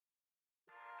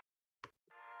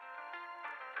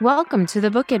Welcome to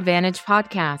the Book Advantage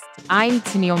podcast. I'm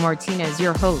Tennille Martinez,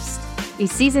 your host, a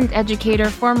seasoned educator,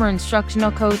 former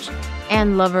instructional coach,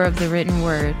 and lover of the written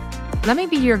word. Let me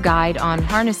be your guide on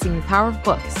harnessing the power of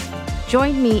books.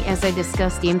 Join me as I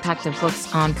discuss the impact of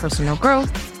books on personal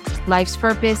growth, life's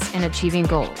purpose, and achieving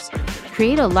goals.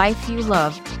 Create a life you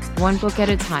love, one book at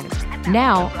a time.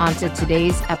 Now, on to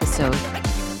today's episode.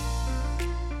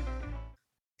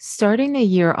 Starting a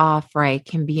year off right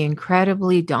can be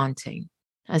incredibly daunting,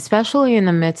 especially in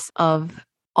the midst of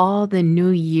all the new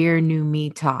year, new me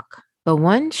talk. But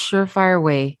one surefire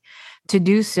way to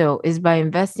do so is by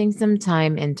investing some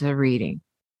time into reading.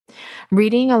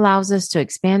 Reading allows us to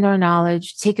expand our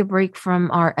knowledge, take a break from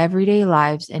our everyday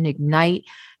lives, and ignite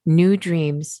new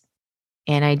dreams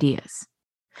and ideas.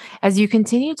 As you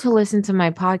continue to listen to my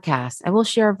podcast, I will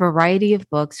share a variety of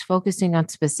books focusing on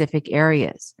specific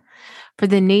areas. For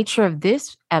the nature of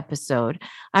this episode,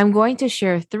 I'm going to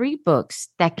share 3 books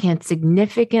that can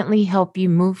significantly help you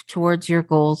move towards your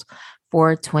goals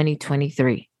for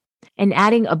 2023, and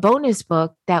adding a bonus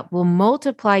book that will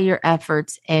multiply your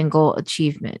efforts and goal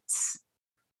achievements.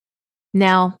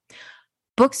 Now,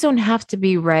 books don't have to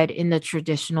be read in the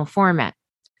traditional format.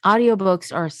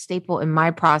 Audiobooks are a staple in my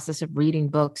process of reading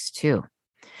books too.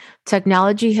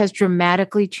 Technology has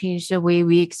dramatically changed the way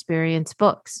we experience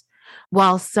books.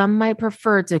 While some might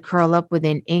prefer to curl up with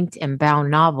an inked and bound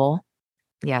novel,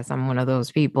 yes, I'm one of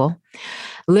those people,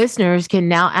 listeners can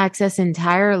now access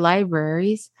entire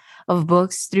libraries of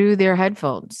books through their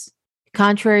headphones.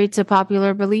 Contrary to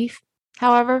popular belief,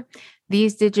 however,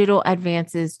 these digital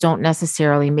advances don't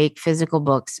necessarily make physical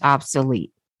books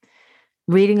obsolete.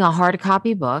 Reading a hard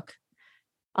copy book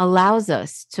allows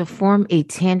us to form a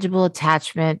tangible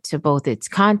attachment to both its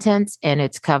contents and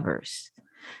its covers,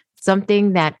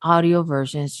 something that audio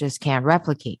versions just can't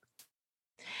replicate.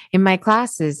 In my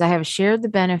classes, I have shared the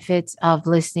benefits of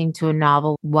listening to a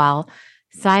novel while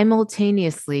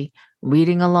simultaneously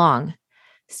reading along.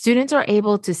 Students are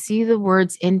able to see the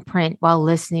words in print while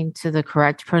listening to the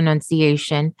correct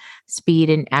pronunciation, speed,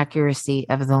 and accuracy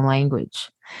of the language.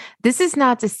 This is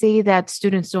not to say that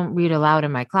students don't read aloud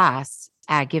in my class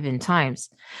at given times,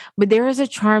 but there is a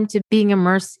charm to being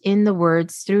immersed in the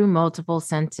words through multiple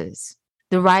senses.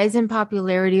 The rise in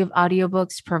popularity of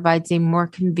audiobooks provides a more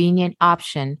convenient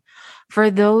option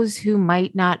for those who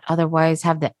might not otherwise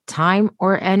have the time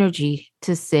or energy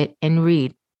to sit and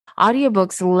read.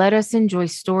 Audiobooks let us enjoy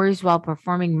stories while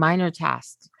performing minor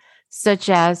tasks, such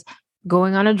as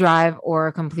going on a drive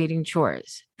or completing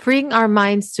chores, freeing our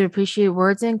minds to appreciate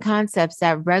words and concepts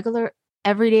that regular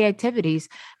everyday activities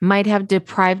might have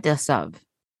deprived us of.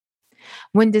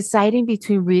 When deciding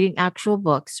between reading actual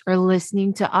books or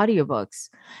listening to audiobooks,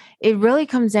 it really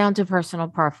comes down to personal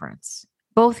preference.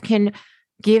 Both can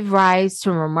give rise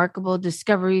to remarkable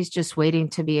discoveries just waiting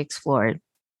to be explored.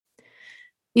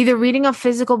 Either reading a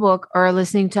physical book or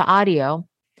listening to audio,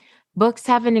 books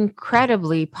have an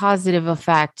incredibly positive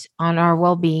effect on our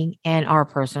well-being and our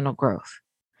personal growth.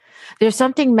 There's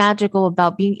something magical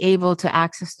about being able to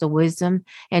access the wisdom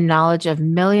and knowledge of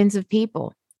millions of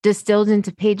people, distilled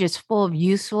into pages full of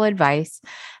useful advice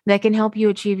that can help you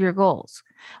achieve your goals.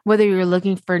 Whether you're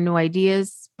looking for new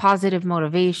ideas, positive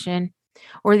motivation,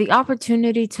 or the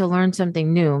opportunity to learn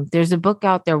something new, there's a book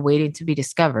out there waiting to be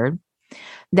discovered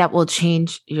that will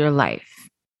change your life.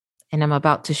 And I'm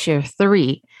about to share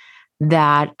 3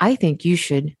 that I think you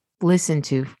should listen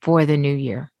to for the new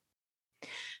year.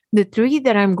 The 3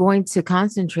 that I'm going to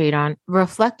concentrate on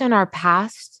reflect on our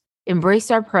past, embrace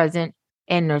our present,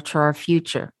 and nurture our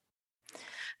future.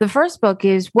 The first book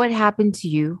is What Happened to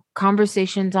You?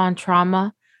 Conversations on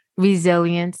Trauma,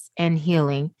 Resilience, and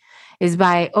Healing is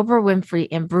by Oprah Winfrey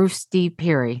and Bruce D.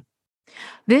 Perry.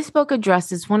 This book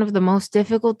addresses one of the most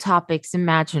difficult topics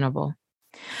imaginable.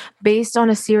 Based on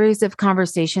a series of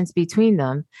conversations between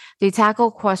them, they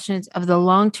tackle questions of the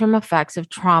long-term effects of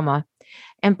trauma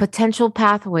and potential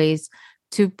pathways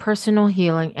to personal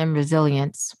healing and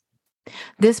resilience.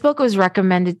 This book was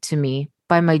recommended to me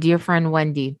by my dear friend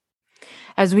Wendy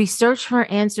as we search for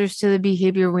answers to the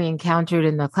behavior we encountered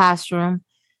in the classroom,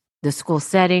 the school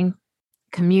setting,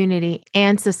 community,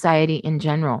 and society in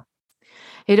general.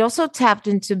 It also tapped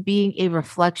into being a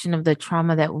reflection of the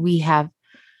trauma that we have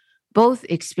both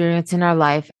experienced in our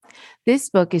life. This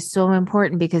book is so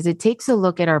important because it takes a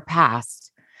look at our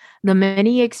past, the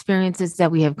many experiences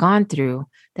that we have gone through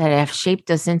that have shaped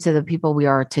us into the people we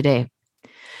are today.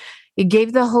 It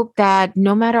gave the hope that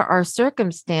no matter our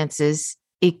circumstances,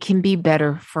 it can be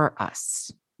better for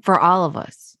us, for all of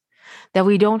us, that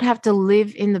we don't have to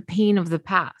live in the pain of the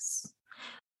past.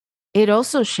 It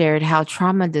also shared how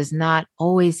trauma does not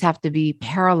always have to be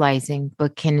paralyzing,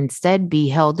 but can instead be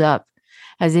held up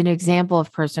as an example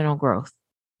of personal growth.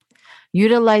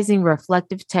 Utilizing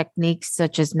reflective techniques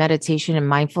such as meditation and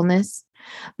mindfulness,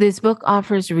 this book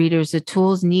offers readers the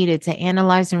tools needed to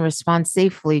analyze and respond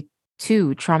safely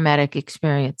to traumatic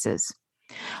experiences.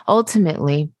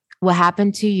 Ultimately, What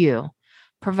Happened to You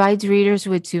provides readers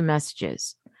with two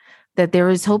messages: that there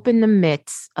is hope in the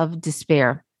midst of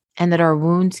despair, and that our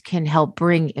wounds can help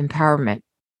bring empowerment.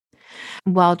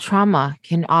 While trauma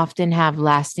can often have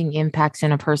lasting impacts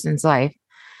in a person's life,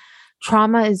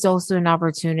 trauma is also an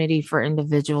opportunity for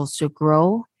individuals to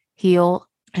grow, heal,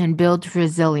 and build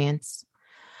resilience.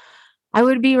 I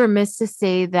would be remiss to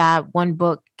say that one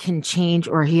book can change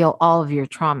or heal all of your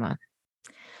trauma.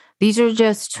 These are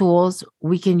just tools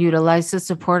we can utilize to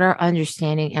support our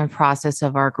understanding and process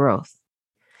of our growth.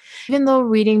 Even though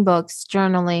reading books,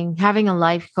 journaling, having a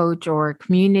life coach, or a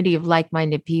community of like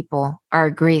minded people are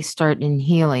a great start in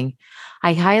healing,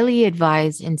 I highly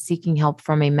advise in seeking help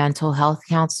from a mental health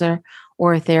counselor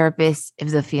or a therapist if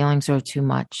the feelings are too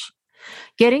much.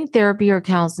 Getting therapy or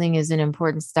counseling is an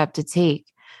important step to take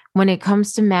when it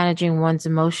comes to managing one's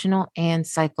emotional and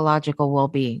psychological well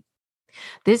being.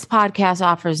 This podcast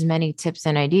offers many tips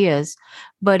and ideas,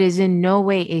 but is in no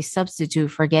way a substitute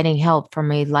for getting help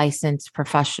from a licensed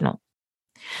professional.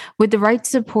 With the right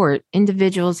support,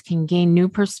 individuals can gain new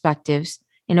perspectives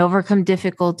and overcome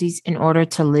difficulties in order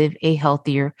to live a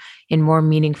healthier and more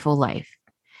meaningful life.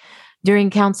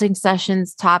 During counseling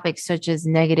sessions, topics such as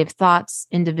negative thoughts,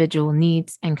 individual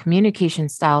needs, and communication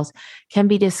styles can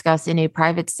be discussed in a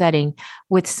private setting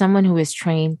with someone who is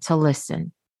trained to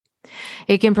listen.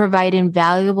 It can provide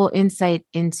invaluable insight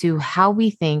into how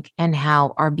we think and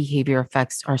how our behavior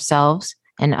affects ourselves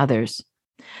and others.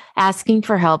 Asking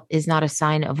for help is not a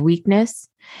sign of weakness.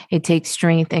 It takes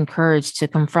strength and courage to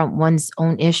confront one's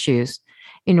own issues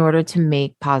in order to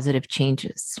make positive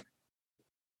changes.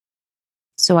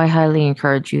 So I highly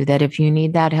encourage you that if you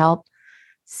need that help,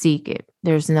 seek it.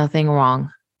 There's nothing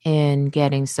wrong in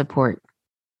getting support.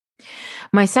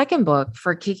 My second book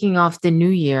for kicking off the new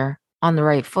year on the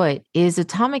right foot is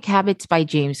Atomic Habits by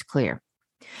James Clear.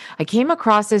 I came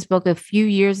across this book a few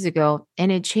years ago,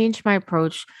 and it changed my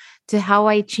approach to how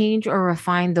I change or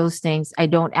refine those things I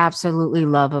don't absolutely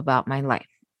love about my life.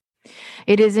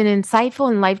 It is an insightful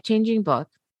and life changing book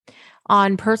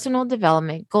on personal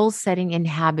development, goal setting, and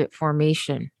habit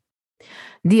formation.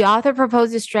 The author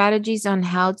proposes strategies on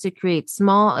how to create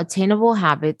small, attainable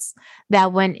habits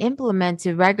that, when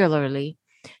implemented regularly,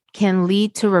 can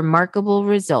lead to remarkable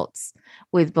results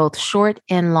with both short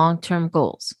and long term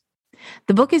goals.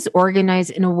 The book is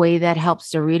organized in a way that helps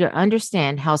the reader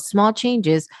understand how small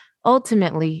changes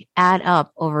ultimately add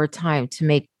up over time to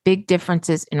make big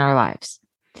differences in our lives.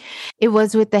 It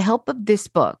was with the help of this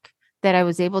book that I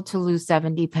was able to lose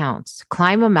 70 pounds,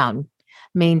 climb a mountain,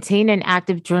 maintain an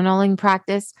active journaling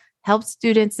practice, help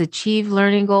students achieve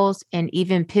learning goals, and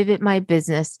even pivot my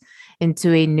business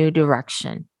into a new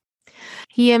direction.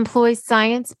 He employs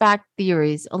science backed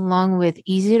theories along with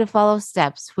easy to follow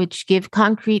steps, which give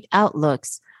concrete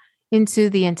outlooks into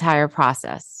the entire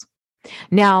process.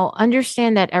 Now,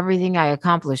 understand that everything I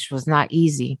accomplished was not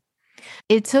easy.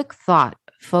 It took thought,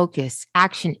 focus,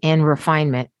 action, and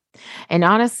refinement. And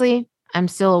honestly, I'm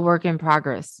still a work in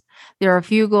progress. There are a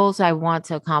few goals I want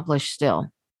to accomplish still.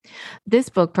 This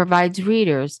book provides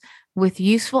readers with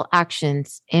useful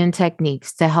actions and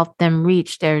techniques to help them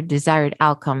reach their desired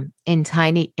outcome in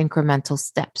tiny incremental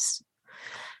steps.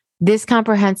 This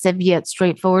comprehensive yet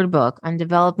straightforward book on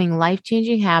developing life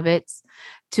changing habits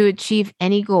to achieve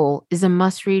any goal is a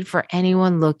must read for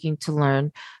anyone looking to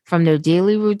learn from their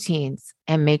daily routines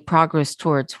and make progress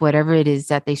towards whatever it is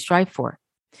that they strive for.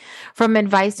 From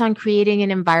advice on creating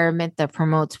an environment that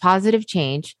promotes positive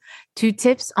change to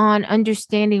tips on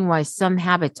understanding why some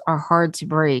habits are hard to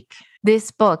break,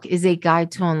 this book is a guide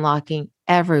to unlocking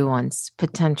everyone's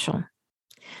potential.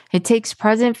 It takes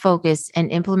present focus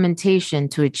and implementation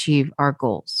to achieve our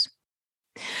goals.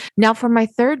 Now, for my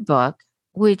third book,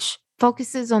 which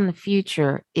focuses on the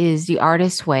future, is The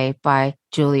Artist's Way by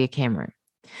Julia Cameron.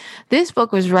 This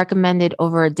book was recommended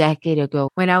over a decade ago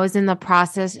when I was in the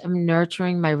process of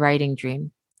nurturing my writing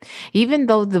dream. Even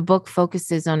though the book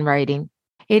focuses on writing,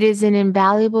 it is an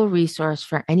invaluable resource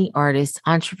for any artist,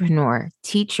 entrepreneur,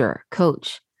 teacher,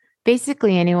 coach,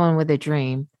 basically anyone with a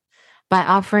dream, by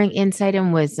offering insight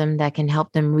and wisdom that can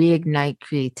help them reignite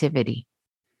creativity.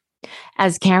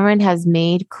 As Cameron has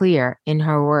made clear in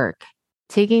her work,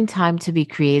 taking time to be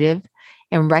creative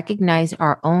and recognize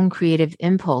our own creative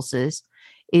impulses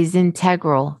is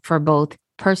integral for both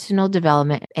personal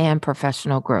development and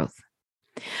professional growth.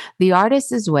 The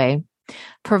Artist's Way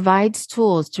provides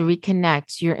tools to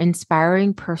reconnect your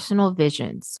inspiring personal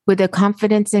visions with the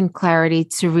confidence and clarity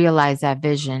to realize that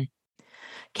vision.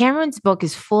 Cameron's book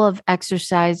is full of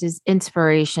exercises,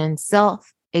 inspiration,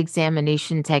 self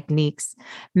examination techniques,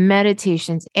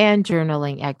 meditations, and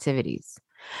journaling activities.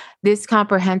 This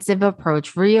comprehensive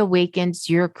approach reawakens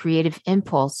your creative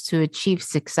impulse to achieve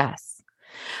success.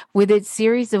 With its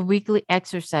series of weekly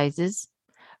exercises,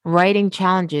 writing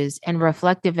challenges, and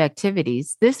reflective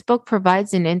activities, this book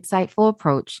provides an insightful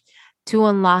approach to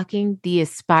unlocking the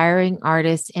aspiring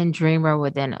artist and dreamer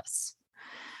within us.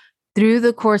 Through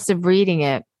the course of reading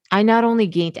it, I not only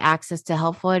gained access to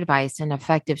helpful advice and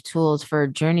effective tools for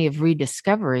a journey of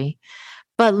rediscovery,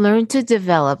 but learned to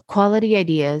develop quality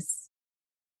ideas,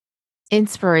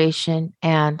 inspiration,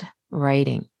 and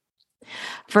writing.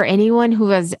 For anyone who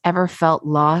has ever felt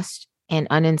lost and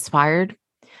uninspired,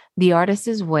 The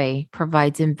Artist's Way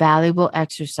provides invaluable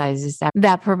exercises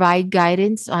that provide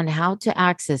guidance on how to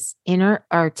access inner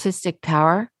artistic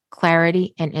power,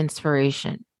 clarity, and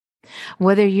inspiration.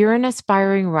 Whether you're an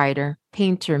aspiring writer,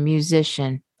 painter,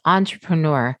 musician,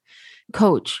 entrepreneur,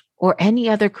 coach, or any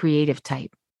other creative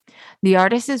type, The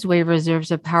Artist's Way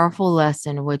reserves a powerful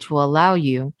lesson which will allow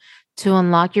you to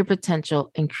unlock your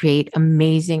potential and create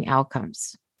amazing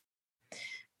outcomes.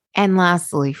 And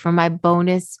lastly, for my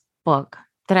bonus book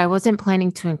that I wasn't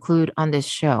planning to include on this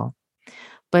show,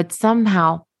 but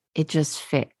somehow it just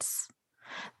fits.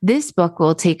 This book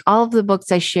will take all of the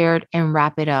books I shared and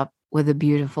wrap it up with a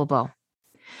beautiful bow.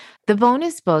 The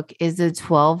bonus book is The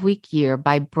 12-Week Year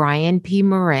by Brian P.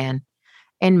 Moran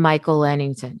and Michael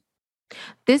Lennington.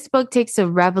 This book takes a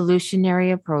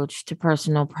revolutionary approach to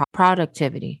personal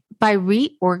productivity. By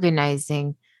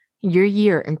reorganizing your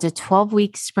year into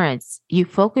 12-week sprints, you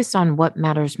focus on what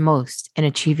matters most and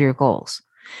achieve your goals.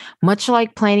 Much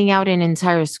like planning out an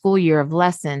entire school year of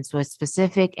lessons with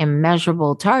specific and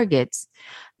measurable targets,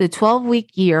 the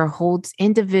 12-week year holds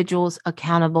individuals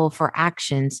accountable for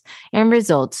actions and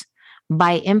results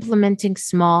by implementing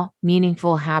small,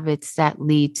 meaningful habits that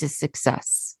lead to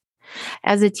success.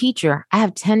 As a teacher, I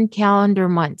have 10 calendar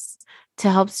months to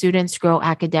help students grow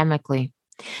academically.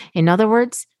 In other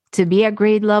words, to be at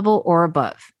grade level or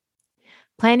above.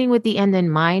 Planning with the end in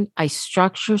mind, I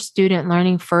structure student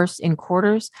learning first in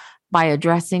quarters by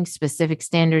addressing specific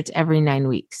standards every 9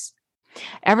 weeks.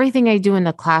 Everything I do in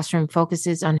the classroom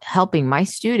focuses on helping my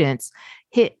students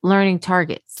hit learning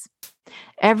targets.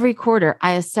 Every quarter,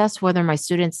 I assess whether my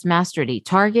students mastered a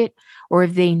target or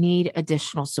if they need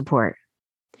additional support.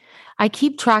 I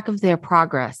keep track of their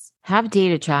progress, have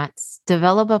data chats,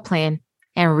 develop a plan,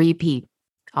 and repeat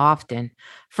often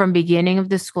from beginning of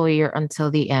the school year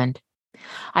until the end.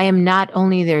 I am not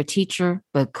only their teacher,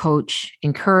 but coach,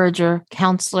 encourager,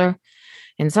 counselor,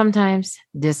 and sometimes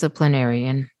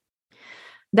disciplinarian.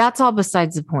 That's all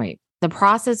besides the point. The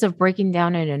process of breaking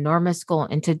down an enormous goal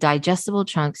into digestible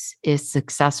chunks is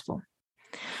successful.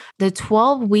 The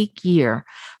 12-week year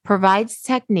provides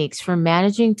techniques for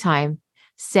managing time,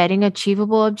 setting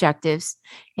achievable objectives,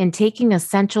 and taking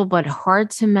essential but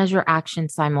hard to measure action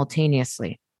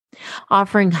simultaneously,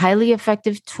 offering highly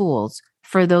effective tools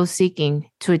for those seeking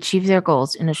to achieve their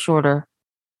goals in a shorter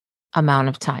amount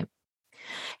of time.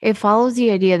 It follows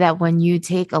the idea that when you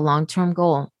take a long-term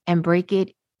goal and break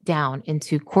it down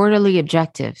into quarterly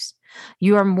objectives,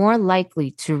 you are more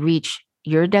likely to reach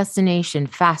your destination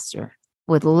faster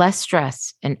with less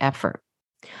stress and effort.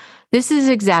 This is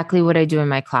exactly what I do in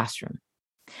my classroom.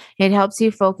 It helps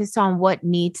you focus on what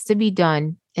needs to be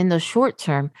done in the short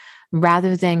term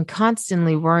rather than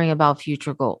constantly worrying about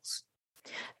future goals.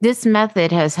 This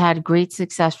method has had great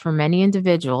success for many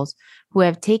individuals who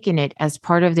have taken it as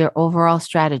part of their overall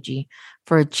strategy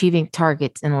for achieving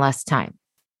targets in less time.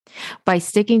 By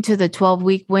sticking to the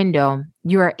 12-week window,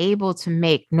 you are able to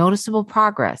make noticeable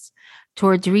progress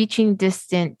towards reaching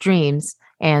distant dreams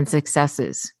and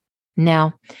successes.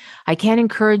 Now, I can't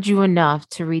encourage you enough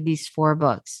to read these 4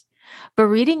 books, but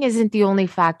reading isn't the only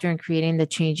factor in creating the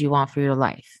change you want for your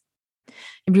life.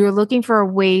 If you're looking for a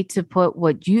way to put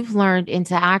what you've learned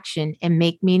into action and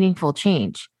make meaningful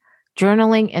change,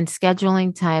 journaling and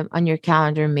scheduling time on your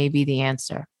calendar may be the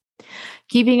answer.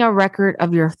 Keeping a record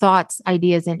of your thoughts,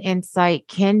 ideas, and insight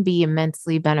can be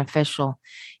immensely beneficial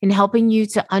in helping you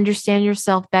to understand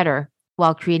yourself better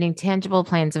while creating tangible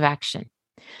plans of action.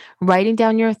 Writing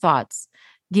down your thoughts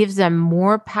gives them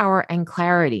more power and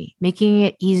clarity, making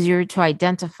it easier to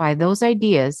identify those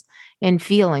ideas and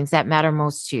feelings that matter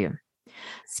most to you.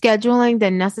 Scheduling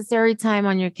the necessary time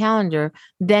on your calendar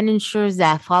then ensures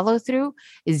that follow through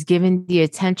is given the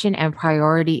attention and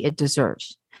priority it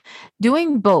deserves.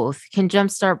 Doing both can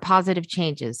jumpstart positive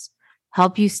changes,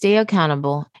 help you stay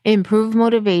accountable, improve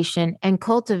motivation, and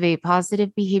cultivate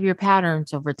positive behavior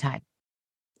patterns over time.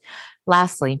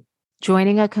 Lastly,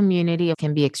 joining a community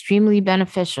can be extremely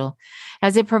beneficial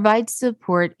as it provides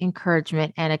support,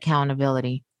 encouragement, and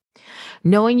accountability.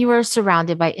 Knowing you are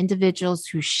surrounded by individuals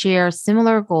who share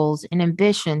similar goals and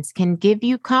ambitions can give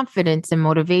you confidence and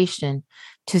motivation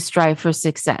to strive for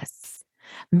success.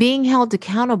 Being held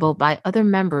accountable by other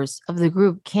members of the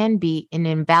group can be an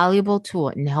invaluable tool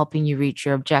in helping you reach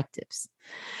your objectives.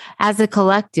 As a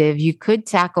collective, you could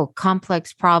tackle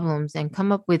complex problems and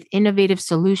come up with innovative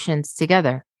solutions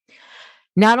together.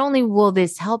 Not only will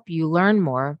this help you learn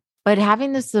more, but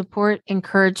having the support,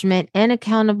 encouragement, and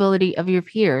accountability of your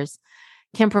peers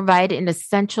can provide an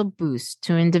essential boost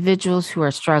to individuals who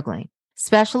are struggling,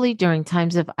 especially during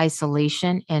times of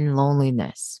isolation and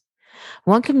loneliness.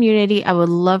 One community I would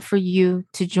love for you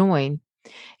to join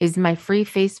is my free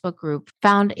Facebook group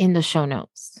found in the show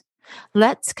notes.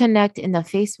 Let's connect in the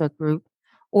Facebook group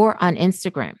or on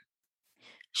Instagram.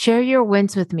 Share your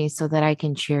wins with me so that I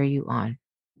can cheer you on.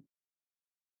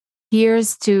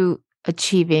 Here's to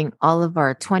achieving all of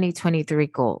our 2023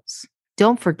 goals.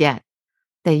 Don't forget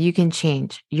that you can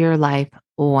change your life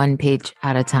one page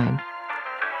at a time.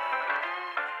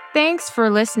 Thanks for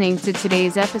listening to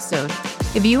today's episode.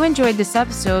 If you enjoyed this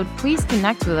episode, please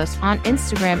connect with us on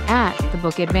Instagram at The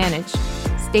Book Advantage.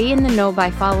 Stay in the know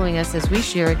by following us as we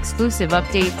share exclusive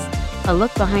updates, a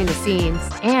look behind the scenes,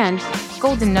 and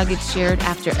golden nuggets shared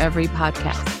after every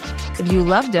podcast. If you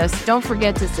loved us, don't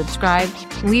forget to subscribe,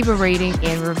 leave a rating,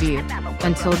 and review.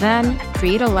 Until then,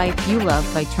 create a life you love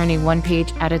by turning one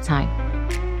page at a time.